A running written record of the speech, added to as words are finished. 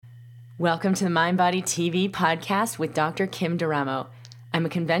Welcome to the MindBody TV podcast with Dr. Kim Duramo. I'm a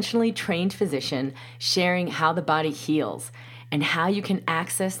conventionally trained physician sharing how the body heals and how you can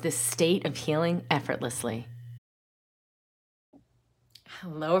access this state of healing effortlessly.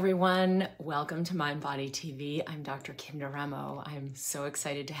 Hello, everyone. Welcome to MindBody TV. I'm Dr. Kim Duramo. I'm so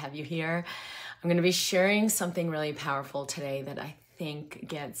excited to have you here. I'm going to be sharing something really powerful today that I think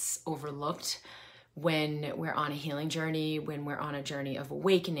gets overlooked when we're on a healing journey, when we're on a journey of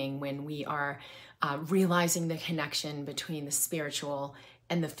awakening, when we are realizing the connection between the spiritual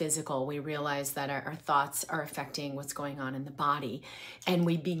and the physical. We realize that our thoughts are affecting what's going on in the body, and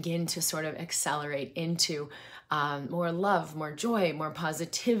we begin to sort of accelerate into more love, more joy, more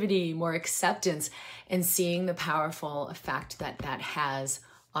positivity, more acceptance, and seeing the powerful effect that that has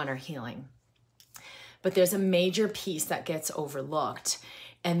on our healing. But there's a major piece that gets overlooked,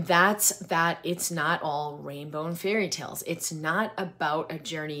 and that's that it's not all rainbow and fairy tales. It's not about a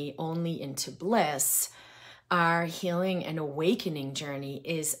journey only into bliss. Our healing and awakening journey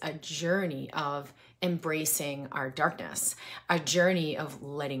is a journey of embracing our darkness, a journey of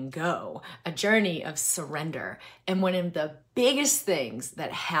letting go, a journey of surrender. And one of the biggest things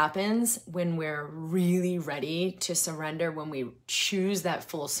that happens when we're really ready to surrender, when we choose that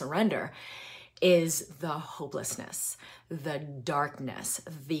full surrender, is the hopelessness, the darkness,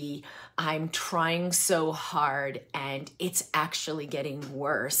 the I'm trying so hard and it's actually getting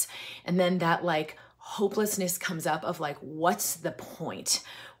worse. And then that hopelessness comes up of what's the point?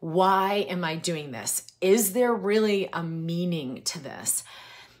 Why am I doing this? Is there really a meaning to this?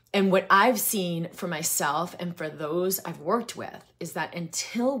 And what I've seen for myself and for those I've worked with is that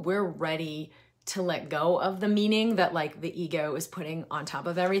until we're ready to let go of the meaning that the ego is putting on top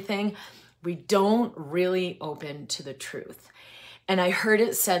of everything, we don't really open to the truth. And I heard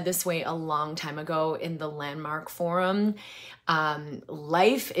it said this way a long time ago in the Landmark Forum.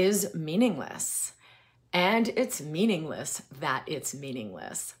 Life is meaningless. And it's meaningless that it's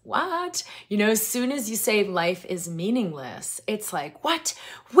meaningless. What? As soon as you say life is meaningless, it's like, what?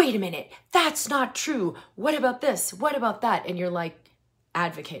 Wait a minute. That's not true. What about this? What about that? And you're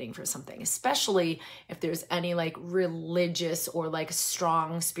advocating for something, especially if there's any religious or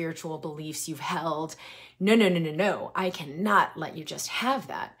strong spiritual beliefs you've held. No. I cannot let you just have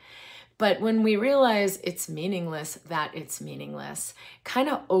that. But when we realize it's meaningless, that it's meaningless, kind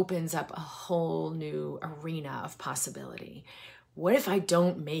of opens up a whole new arena of possibility. What if I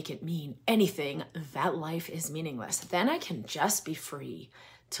don't make it mean anything? That life is meaningless. Then I can just be free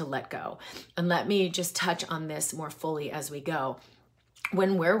to let go. And let me just touch on this more fully as we go.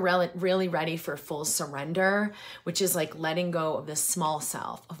 When we're really ready for full surrender, which is letting go of the small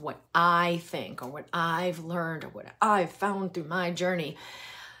self, of what I think or what I've learned or what I've found through my journey,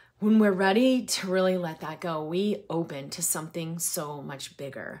 when we're ready to really let that go, we open to something so much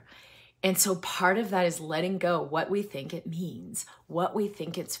bigger. And so part of that is letting go what we think it means, what we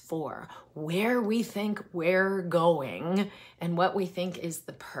think it's for, where we think we're going, and what we think is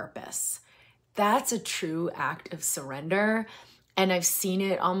the purpose. That's a true act of surrender. And I've seen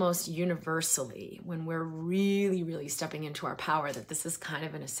it almost universally when we're really, really stepping into our power, that this is kind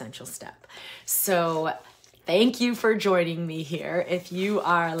of an essential step. So thank you for joining me here. If you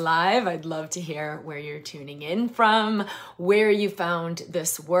are live, I'd love to hear where you're tuning in from, where you found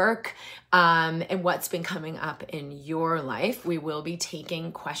this work, and what's been coming up in your life. We will be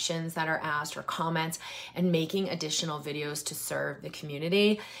taking questions that are asked or comments and making additional videos to serve the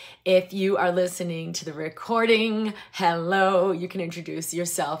community. If you are listening to the recording, hello, you can introduce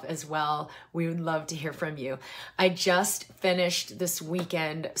yourself as well. We would love to hear from you. I just finished this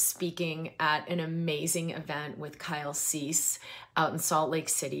weekend speaking at an amazing event with Kyle Cease out in Salt Lake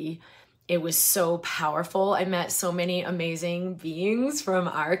City. It was so powerful. I met so many amazing beings from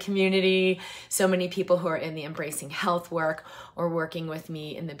our community, so many people who are in the embracing health work or working with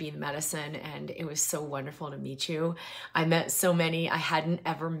me in the Bean Medicine, and it was so wonderful to meet you. I met so many I hadn't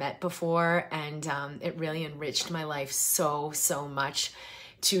ever met before, and it really enriched my life so much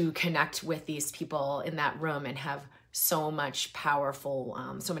to connect with these people in that room and have so many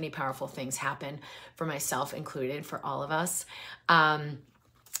powerful things happen for myself included, for all of us.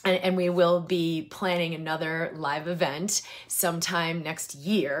 And we will be planning another live event sometime next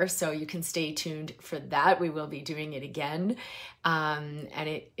year, so you can stay tuned for that. We will be doing it again. And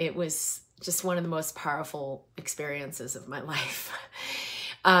it was just one of the most powerful experiences of my life.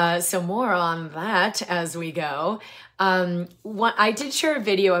 So more on that as we go. I did share a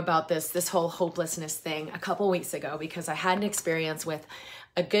video about this whole hopelessness thing a couple weeks ago because I had an experience with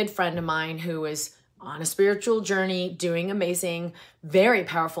a good friend of mine who was on a spiritual journey, doing amazing, very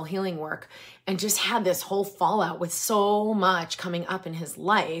powerful healing work, and just had this whole fallout with so much coming up in his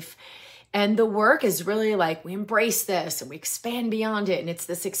life. And the work is really like, we embrace this and we expand beyond it. And it's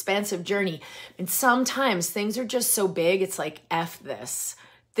this expansive journey. And sometimes things are just so big, it's like, F this.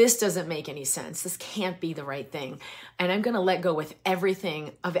 This doesn't make any sense. This can't be the right thing. And I'm going to let go with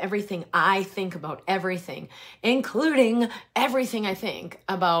everything I think about everything, including everything I think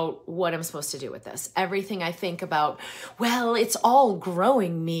about what I'm supposed to do with this. Everything I think about, well, it's all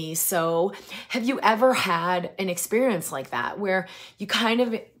growing me. So have you ever had an experience like that where you kind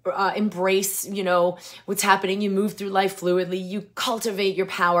of embrace, what's happening? You move through life fluidly, you cultivate your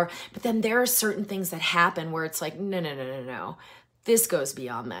power, but then there are certain things that happen where it's like, no. This goes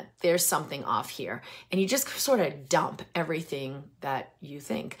beyond that. There's something off here. And you just sort of dump everything that you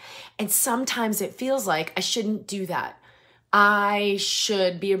think. And sometimes it feels like I shouldn't do that. I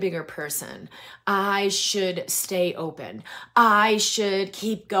should be a bigger person. I should stay open. I should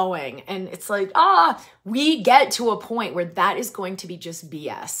keep going. And it's like, we get to a point where that is going to be just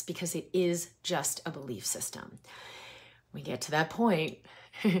BS because it is just a belief system. We get to that point,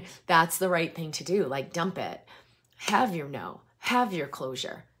 that's the right thing to do. Like, dump it. Have your no. Have your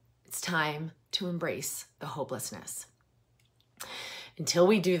closure. It's time to embrace the hopelessness. Until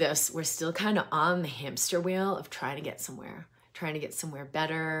we do this, we're still kind of on the hamster wheel of trying to get somewhere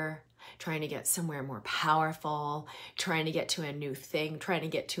better, trying to get somewhere more powerful, trying to get to a new thing, trying to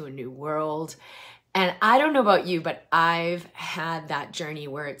get to a new world. And I don't know about you, but I've had that journey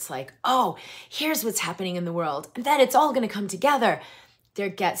where it's like, oh, here's what's happening in the world, and then it's all going to come together. There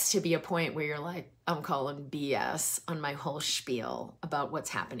gets to be a point where you're like, I'm calling BS on my whole spiel about what's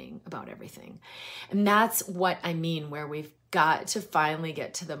happening, about everything. And that's what I mean, where we've got to finally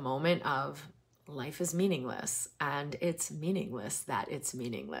get to the moment of life is meaningless, and it's meaningless that it's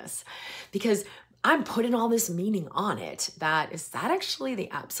meaningless. Because I'm putting all this meaning on it. Is that actually the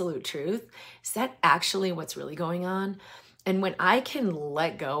absolute truth? Is that actually what's really going on? And when I can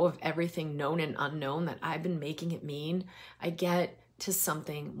let go of everything known and unknown that I've been making it mean, I get to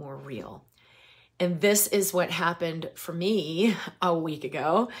something more real. And this is what happened for me a week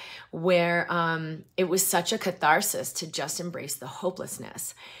ago, where it was such a catharsis to just embrace the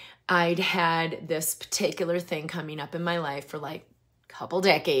hopelessness. I'd had this particular thing coming up in my life for like a couple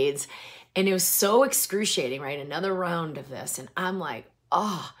decades, and it was so excruciating, right? Another round of this. And I'm like,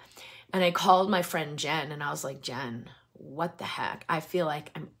 oh. And I called my friend Jen, and I was like, Jen, what the heck? I feel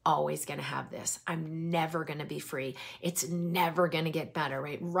like I'm always going to have this. I'm never going to be free. It's never going to get better,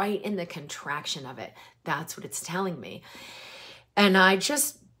 right? Right in the contraction of it. That's what it's telling me. And I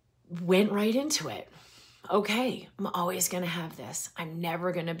just went right into it. Okay, I'm always going to have this. I'm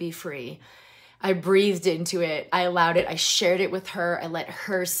never going to be free. I breathed into it. I allowed it. I shared it with her. I let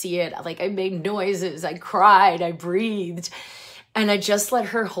her see it. Like, I made noises. I cried. I breathed. And I just let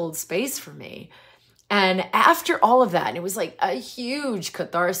her hold space for me. And after all of that, it was like a huge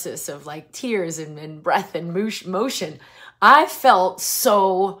catharsis of like tears and breath and motion. I felt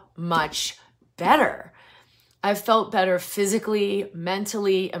so much better. I felt better physically,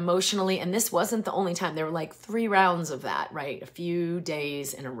 mentally, emotionally. And this wasn't the only time. There were like 3 rounds of that, right? A few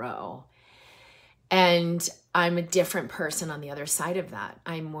days in a row. And I'm a different person on the other side of that.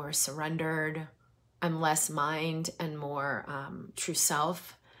 I'm more surrendered. I'm less mind and more true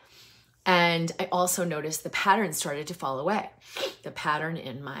self. And I also noticed the pattern started to fall away, the pattern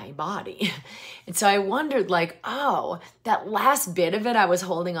in my body. And so I wondered like, oh, that last bit of it I was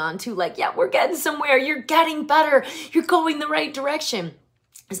holding on to, like, yeah, we're getting somewhere. You're getting better. You're going the right direction,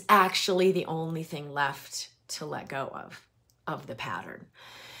 is actually the only thing left to let go of the pattern.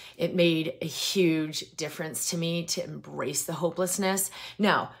 It made a huge difference to me to embrace the hopelessness.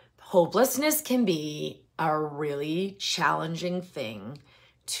 Now, hopelessness can be a really challenging thing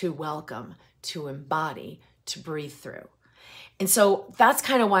to welcome, to embody, to breathe through. And so that's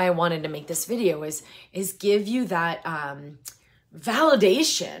kind of why I wanted to make this video, is give you that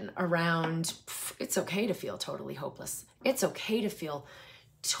validation around it's okay to feel totally hopeless. It's okay to feel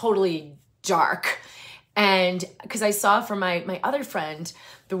totally dark. And because I saw from my other friend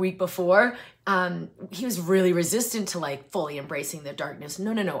the week before, he was really resistant to like fully embracing the darkness.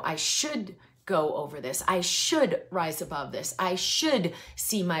 No, I should go over this. I should rise above this. I should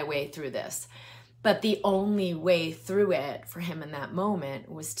see my way through this. But the only way through it for him in that moment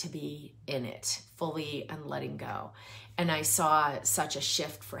was to be in it fully and letting go. And I saw such a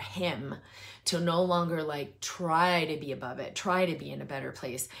shift for him to no longer like try to be above it, try to be in a better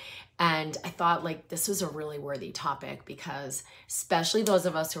place. And I thought like this was a really worthy topic, because especially those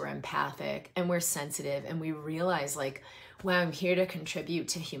of us who are empathic and we're sensitive and we realize like, wow, I'm here to contribute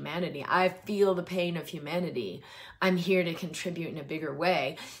to humanity. I feel the pain of humanity. I'm here to contribute in a bigger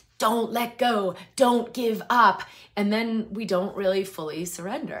way. Don't let go, don't give up. And then we don't really fully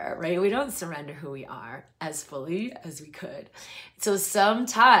surrender, right? We don't surrender who we are as fully as we could. So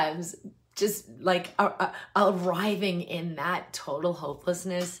sometimes just like arriving in that total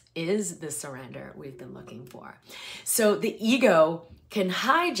hopelessness is the surrender we've been looking for. So the ego can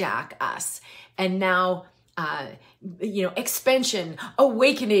hijack us, and now expansion,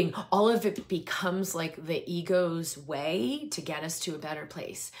 awakening, all of it becomes like the ego's way to get us to a better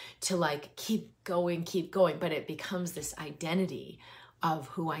place, to like keep going, but it becomes this identity of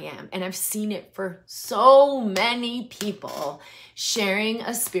who I am. And I've seen it for so many people sharing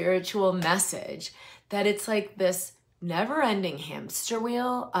a spiritual message that it's like this never-ending hamster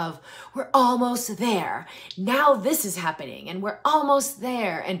wheel of we're almost there. Now this is happening and we're almost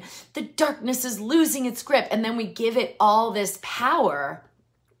there and the darkness is losing its grip. And then we give it all this power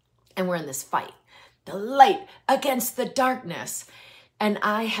and we're in this fight, the light against the darkness. And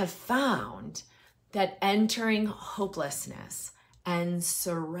I have found that entering hopelessness and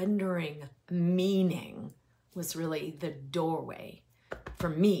surrendering meaning was really the doorway for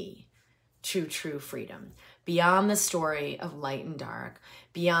me to true freedom. Beyond the story of light and dark,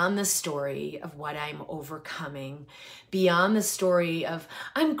 beyond the story of what I'm overcoming, beyond the story of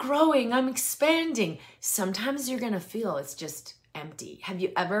I'm growing, I'm expanding. Sometimes you're going to feel it's just empty. Have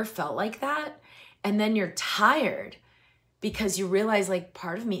you ever felt like that? And then you're tired because you realize like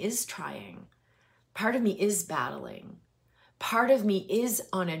part of me is trying. Part of me is battling. Part of me is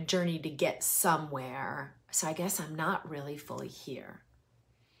on a journey to get somewhere. So I guess I'm not really fully here.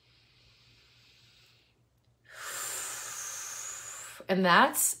 And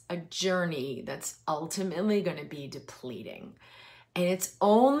that's a journey that's ultimately going to be depleting. And it's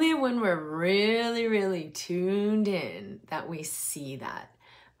only when we're really, really tuned in that we see that.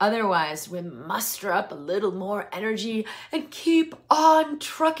 Otherwise, we muster up a little more energy and keep on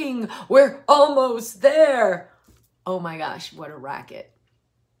trucking. We're almost there. Oh my gosh, what a racket.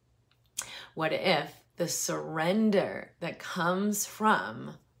 What if the surrender that comes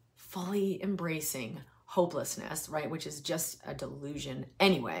from fully embracing hopelessness, right, which is just a delusion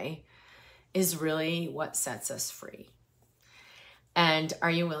anyway, is really what sets us free? And are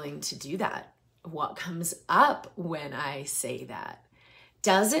you willing to do that? What comes up when I say that?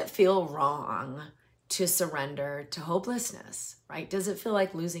 Does it feel wrong to surrender to hopelessness, right? Does it feel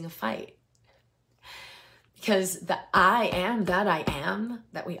like losing a fight? Because the I am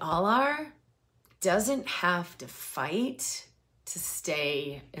that we all are doesn't have to fight to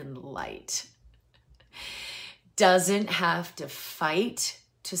stay in light. Doesn't have to fight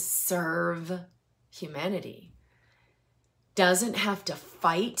to serve humanity. Doesn't have to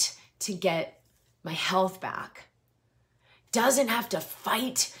fight to get my health back. Doesn't have to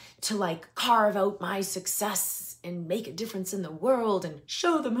fight to like carve out my success and make a difference in the world and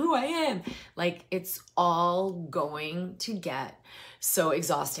show them who I am. Like it's all going to get so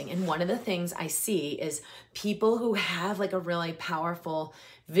exhausting. And one of the things I see is people who have like a really powerful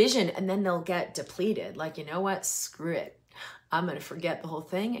vision and then they'll get depleted. Like, you know what? Screw it. I'm going to forget the whole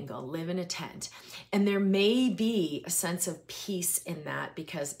thing and go live in a tent. And there may be a sense of peace in that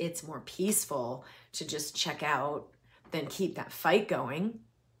because it's more peaceful to just check out than keep that fight going.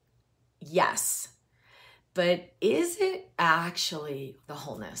 Yes. But is it actually the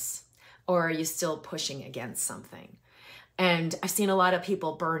wholeness? Or are you still pushing against something? And I've seen a lot of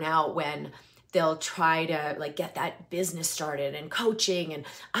people burn out when they'll try to like get that business started and coaching and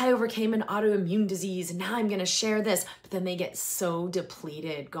I overcame an autoimmune disease and now I'm going to share this. But then they get so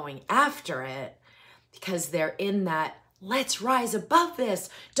depleted going after it because they're in that let's rise above this,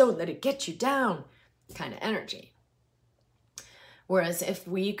 don't let it get you down kind of energy. Whereas if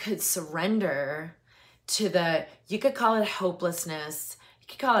we could surrender to you could call it hopelessness, you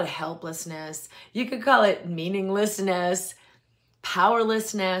could call it helplessness, you could call it meaninglessness,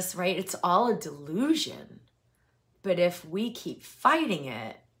 powerlessness, right? It's all a delusion. But if we keep fighting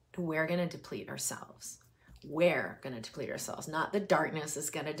it, we're going to deplete ourselves. We're going to deplete ourselves. Not the darkness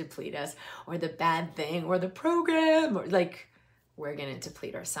is going to deplete us or the bad thing or the program or like we're going to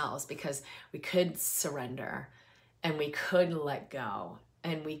deplete ourselves because we could surrender and we could let go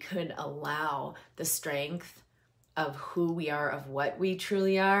and we could allow the strength of who we are, of what we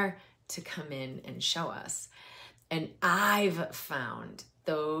truly are to come in and show us. And I've found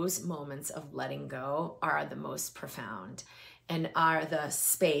those moments of letting go are the most profound and are the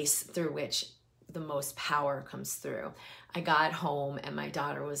space through which the most power comes through. I got home and my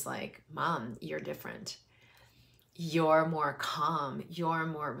daughter was like, Mom, you're different. You're more calm. You're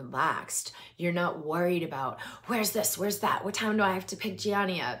more relaxed. You're not worried about where's this, where's that? What time do I have to pick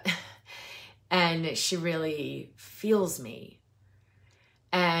Gianni up? And she really feels me.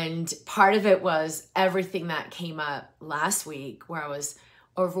 And part of it was everything that came up last week where I was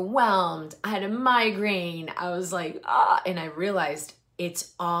overwhelmed. I had a migraine. I was like, and I realized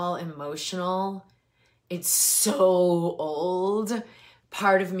it's all emotional. It's so old.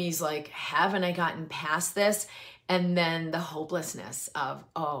 Part of me is like, haven't I gotten past this? And then the hopelessness of,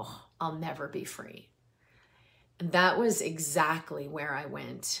 I'll never be free. And that was exactly where I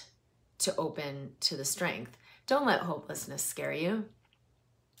went to open to the strength. Don't let hopelessness scare you.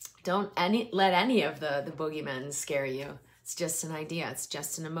 Don't let any of the boogeymen scare you. It's just an idea. It's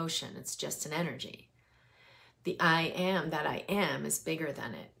just an emotion. It's just an energy. The I am that I am is bigger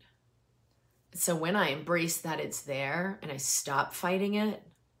than it. So when I embrace that it's there and I stop fighting it,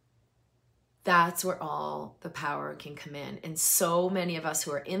 that's where all the power can come in. And so many of us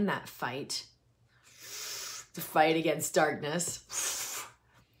who are in that fight, the fight against darkness,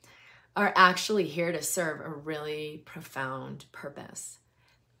 are actually here to serve a really profound purpose.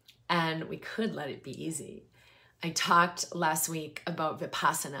 And we could let it be easy. I talked last week about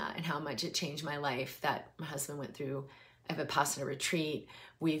Vipassana and how much it changed my life, that my husband went through a Vipassana retreat.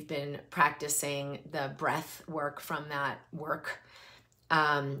 We've been practicing the breath work from that work,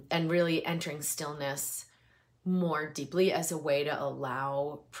 and really entering stillness more deeply as a way to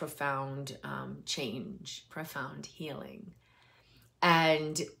allow profound change, profound healing.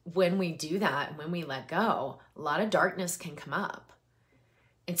 And when we do that, when we let go, a lot of darkness can come up.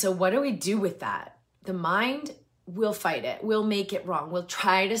 And so what do we do with that? The mind will fight it. We'll make it wrong. We'll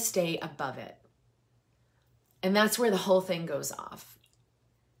try to stay above it. And that's where the whole thing goes off.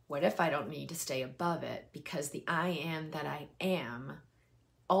 What if I don't need to stay above it because the I am that I am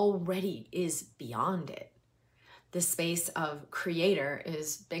already is beyond it? The space of creator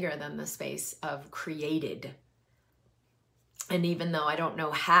is bigger than the space of created. And even though I don't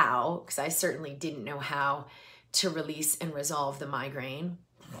know how, because I certainly didn't know how to release and resolve the migraine,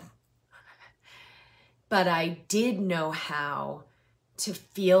 but I did know how to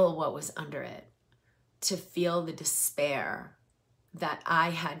feel what was under it, to feel the despair that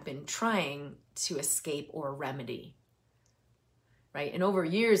I had been trying to escape or remedy, right? And over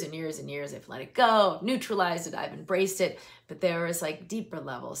years and years and years, I've let it go, neutralized it, I've embraced it, but there was like deeper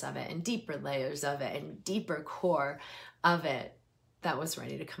levels of it and deeper layers of it and deeper core of it that was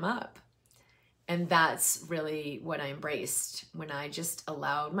ready to come up. And that's really what I embraced when I just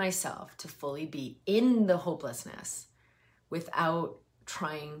allowed myself to fully be in the hopelessness without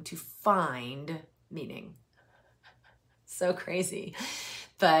trying to find meaning. So crazy.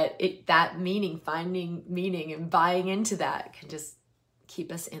 But that meaning, finding meaning and buying into that can just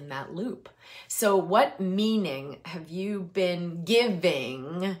keep us in that loop. So what meaning have you been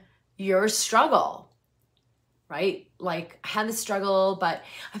giving your struggle? Right? Like, I had the struggle, but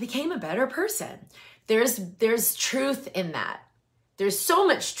I became a better person. There's truth in that. There's so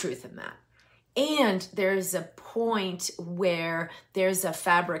much truth in that. And there's a point where there's a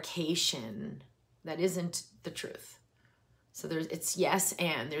fabrication that isn't the truth. So it's yes,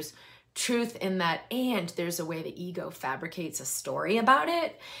 and there's truth in that, and there's a way the ego fabricates a story about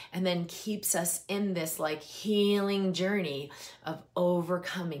it and then keeps us in this like healing journey of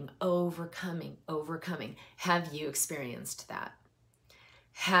overcoming. Have you experienced that?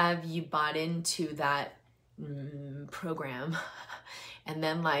 Have you bought into that program and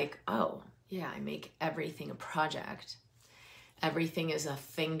then like, oh yeah, I make everything a project. Everything is a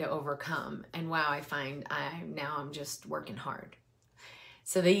thing to overcome. And wow, I find I'm just working hard.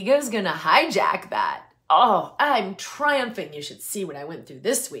 So the ego is going to hijack that. Oh, I'm triumphing. You should see what I went through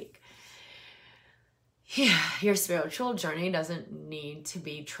this week. Yeah, your spiritual journey doesn't need to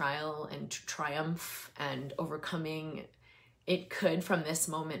be trial and triumph and overcoming. It could, from this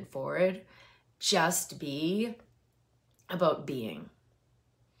moment forward, just be about being.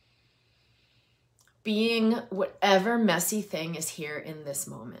 Being whatever messy thing is here in this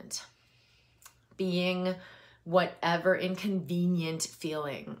moment. Being whatever inconvenient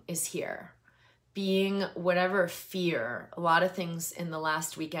feeling is here. Being whatever fear. A lot of things in the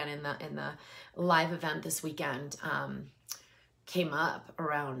last weekend, in the live event this weekend, came up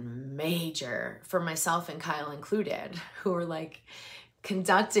around major, for myself and Kyle included, who were like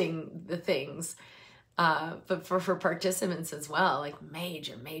conducting the things. But for participants as well, like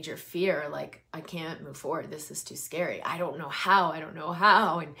major fear, like I can't move forward. This is too scary. I don't know how.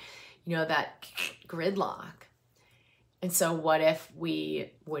 And that gridlock. And so what if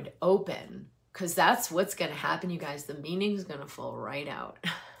we would open? Because that's what's going to happen, you guys. The meaning's going to fall right out.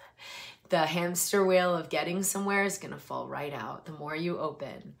 The hamster wheel of getting somewhere is going to fall right out. The more you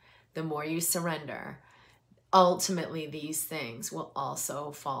open, the more you surrender, ultimately these things will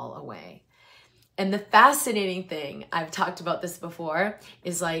also fall away. And the fascinating thing, I've talked about this before,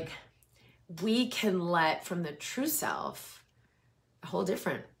 is like we can let from the true self a whole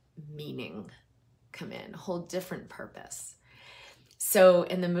different meaning come in, a whole different purpose. So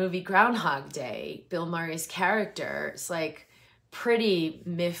in the movie Groundhog Day, Bill Murray's character is like pretty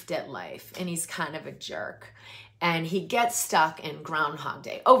miffed at life, and he's kind of a jerk. And he gets stuck in Groundhog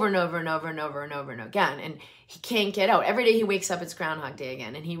Day over and over and over and over and over and again. And he can't get out. Every day he wakes up, it's Groundhog Day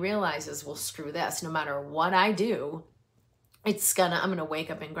again. And he realizes, well, screw this. No matter what I do, I'm gonna wake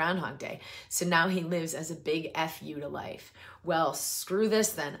up in Groundhog Day. So now he lives as a big F you to life. Well, screw this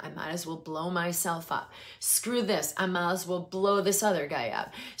then. I might as well blow myself up. Screw this. I might as well blow this other guy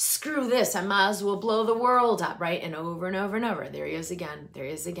up. Screw this. I might as well blow the world up, right? And over and over and over. There he is again. There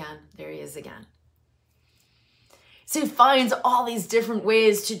he is again. There he is again. So he finds all these different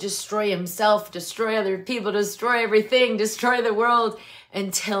ways to destroy himself, destroy other people, destroy everything, destroy the world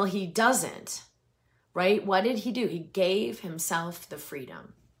until he doesn't, right? What did he do? He gave himself the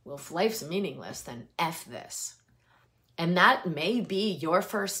freedom. Well, if life's meaningless, then F this. And that may be your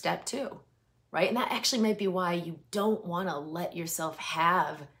first step too, right? And that actually might be why you don't want to let yourself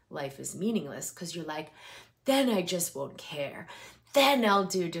have life is meaningless, because you're like, then I just won't care. Then I'll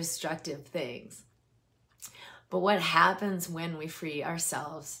do destructive things. But what happens when we free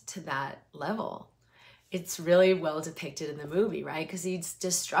ourselves to that level? It's really well depicted in the movie, right? Because he's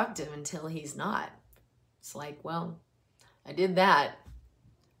destructive until he's not. It's like, well, I did that.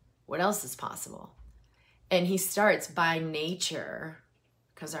 What else is possible? And he starts by nature,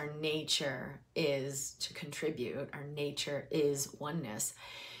 because our nature is to contribute. Our nature is oneness,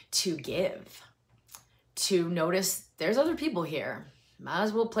 to give, to notice there's other people here. Might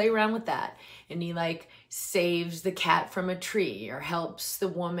as well play around with that. And he like saves the cat from a tree, or helps the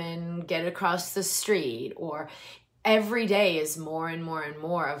woman get across the street, or every day is more and more and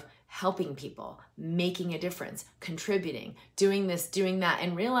more of helping people, making a difference, contributing, doing this, doing that,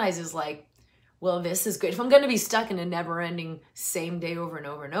 and realizes like, well, this is good. If I'm going to be stuck in a never-ending same day over and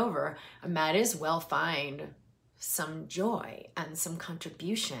over and over, I might as well find some joy and some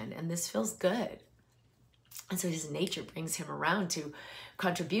contribution, and this feels good. And so his nature brings him around to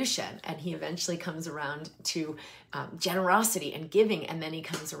contribution, and he eventually comes around to generosity and giving, and then he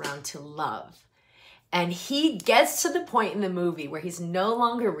comes around to love. And he gets to the point in the movie where he's no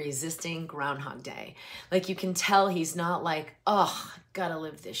longer resisting Groundhog Day. Like you can tell he's not like, oh, gotta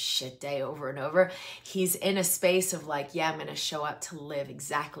live this shit day over and over. He's in a space of like, yeah, I'm gonna show up to live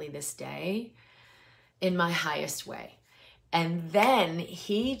exactly this day in my highest way. And then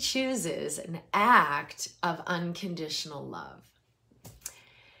he chooses an act of unconditional love.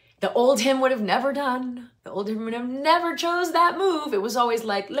 The old him would have never done. The old him would have never chose that move. It was always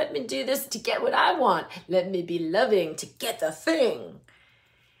like, let me do this to get what I want. Let me be loving to get the thing.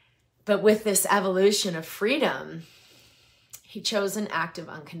 But with this evolution of freedom, he chose an act of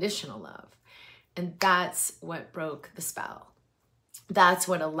unconditional love. And that's what broke the spell. That's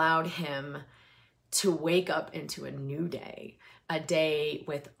what allowed him to wake up into a new day, a day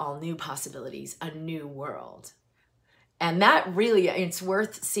with all new possibilities, a new world. And that really, it's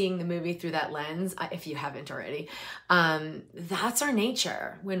worth seeing the movie through that lens, if you haven't already. That's our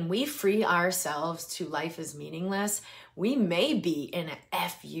nature. When we free ourselves to life is meaningless, we may be in an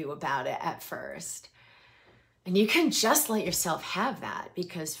F you about it at first. And you can just let yourself have that,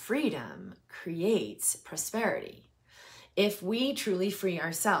 because freedom creates prosperity. If we truly free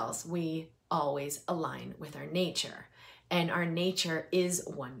ourselves, we always align with our nature. And our nature is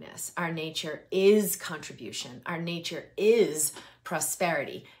oneness. Our nature is contribution. Our nature is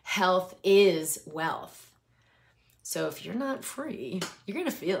prosperity. Health is wealth. So if you're not free, you're going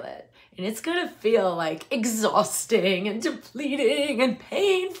to feel it. And it's going to feel like exhausting and depleting and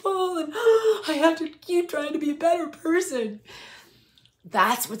painful. And I have to keep trying to be a better person.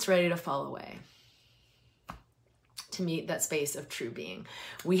 That's what's ready to fall away, to meet that space of true being.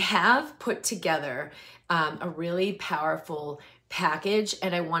 We have put together a really powerful package,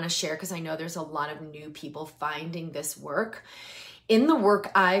 and I want to share because I know there's a lot of new people finding this work. In the work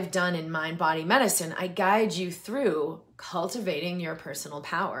I've done in Mind Body Medicine, I guide you through cultivating your personal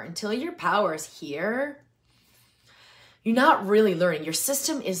power. Until your power is here, you're not really learning. Your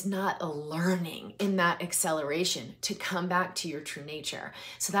system is not learning in that acceleration to come back to your true nature.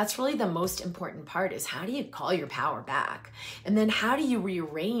 So that's really the most important part, is how do you call your power back? And then how do you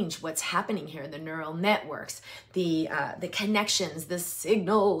rearrange what's happening here, the neural networks, the connections, the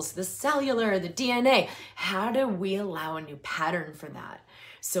signals, the cellular, the DNA? How do we allow a new pattern for that?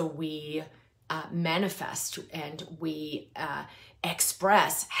 So we manifest and we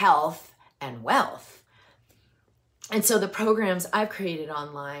express health and wealth. And so the programs I've created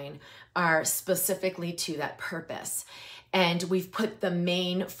online are specifically to that purpose. And we've put the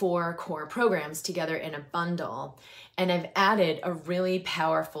main 4 core programs together in a bundle. And I've added a really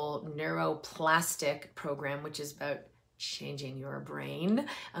powerful neuroplastic program, which is about changing your brain.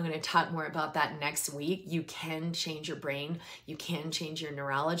 I'm going to talk more about that next week. You can change your brain. You can change your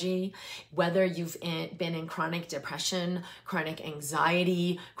neurology. Whether you've been in chronic depression, chronic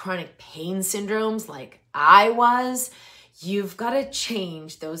anxiety, chronic pain syndromes like I was, you've got to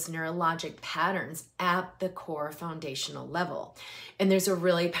change those neurologic patterns at the core foundational level. And there's a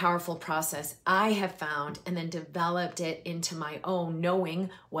really powerful process I have found and then developed it into my own, knowing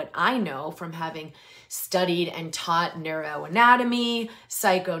what I know from having studied and taught neuroanatomy,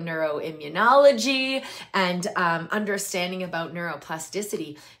 psychoneuroimmunology, and understanding about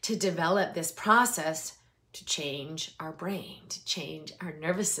neuroplasticity to develop this process to change our brain, to change our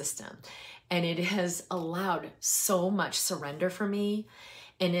nervous system. And it has allowed so much surrender for me,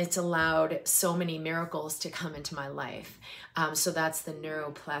 and it's allowed so many miracles to come into my life. So that's the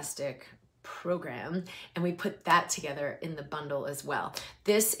neuroplastic program, and we put that together in the bundle as well.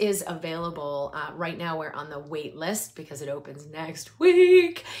 This is available right now. We're on the wait list because it opens next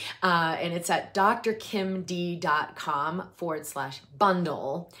week, and it's at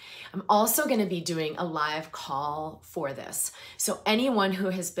drkimd.com/bundle. I'm also going to be doing a live call for this. So anyone who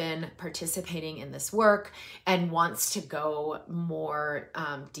has been participating in this work and wants to go more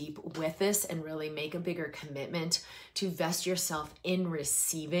deep with this and really make a bigger commitment to vest yourself in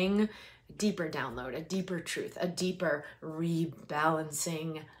receiving deeper download, a deeper truth, a deeper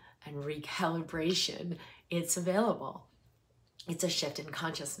rebalancing and recalibration, it's available. It's a shift in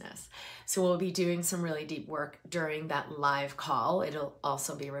consciousness. So we'll be doing some really deep work during that live call. It'll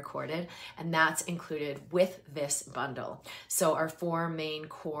also be recorded, and that's included with this bundle. So our 4 main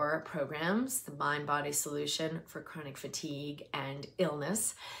core programs: the MindBody solution for chronic fatigue and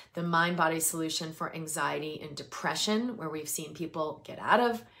illness, the MindBody solution for anxiety and depression, where we've seen people get out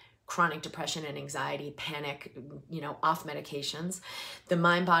of chronic depression and anxiety, panic, off medications. The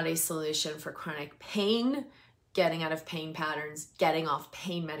MindBody solution for chronic pain, getting out of pain patterns, getting off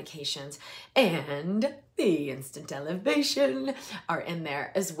pain medications, and the instant elevation are in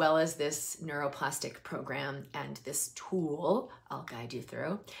there, as well as this neuroplastic program and this tool I'll guide you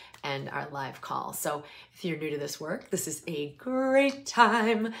through, and our live call. So if you're new to this work, this is a great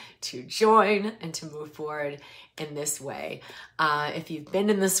time to join and to move forward in this way. If you've been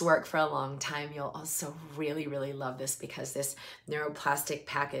in this work for a long time, you'll also really, really love this, because this neuroplastic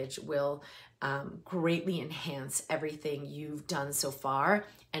package will greatly enhance everything you've done so far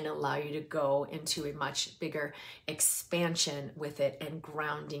and allow you to go into a much bigger expansion with it and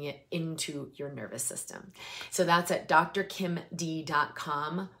grounding it into your nervous system. So that's at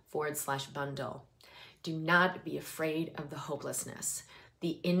drkimd.com/bundle. Do not be afraid of the hopelessness.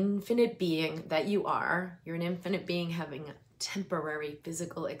 The infinite being that you are, you're an infinite being having a temporary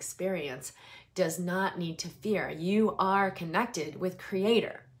physical experience, does not need to fear. You are connected with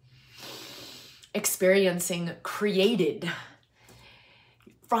Creator, experiencing created.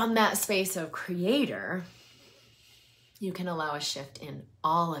 From that space of Creator, you can allow a shift in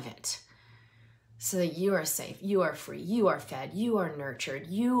all of it so that you are safe, you are free, you are fed, you are nurtured,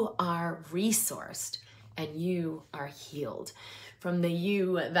 you are resourced, and you are healed. From the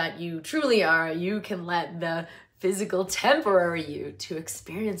you that you truly are, you can let the physical temporary you to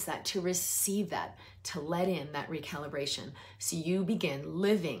experience that, to receive that, to let in that recalibration. So you begin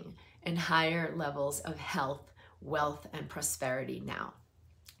living in higher levels of health, wealth, and prosperity now.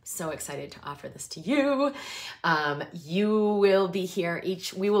 So excited to offer this to you. We will be here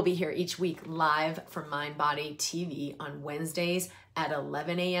each week live for MindBody TV on Wednesdays at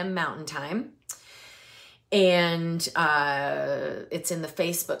 11 a.m. Mountain Time. And it's in the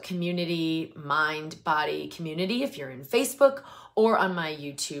Facebook community, MindBody community, if you're in Facebook, or on my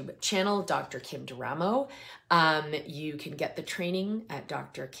YouTube channel, Dr. Kim Duramo. You can get the training at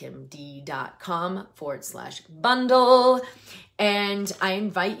drkimd.com/bundle. And I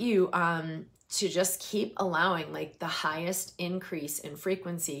invite you to just keep allowing, like, the highest increase in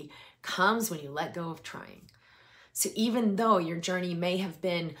frequency comes when you let go of trying. So even though your journey may have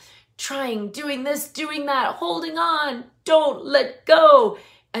been trying, doing this, doing that, holding on, don't let go,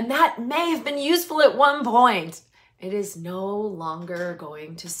 and that may have been useful at one point, it is no longer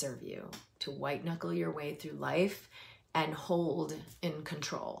going to serve you to white knuckle your way through life and hold in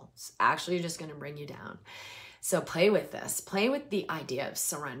control. It's actually just going to bring you down. So play with this. Play with the idea of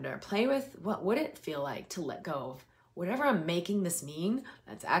surrender. Play with what would it feel like to let go of whatever I'm making this mean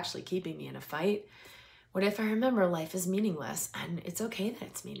that's actually keeping me in a fight. What if I remember life is meaningless, and it's okay that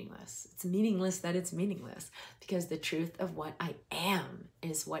it's meaningless. It's meaningless that it's meaningless, because the truth of what I am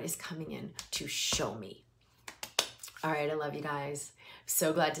is what is coming in to show me. All right, I love you guys.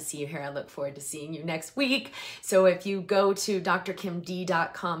 So glad to see you here. I look forward to seeing you next week. So if you go to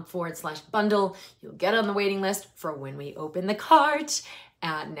drkimd.com/bundle, you'll get on the waiting list for when we open the cart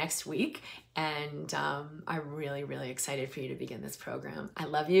next week. And I'm really, really excited for you to begin this program. I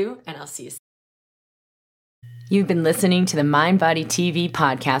love you, and I'll see you soon. You've been listening to the MindBody TV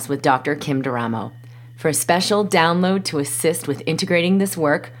podcast with Dr. Kim D'Eramo. For a special download to assist with integrating this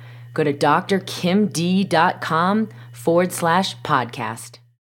work, go to drkimd.com/podcast.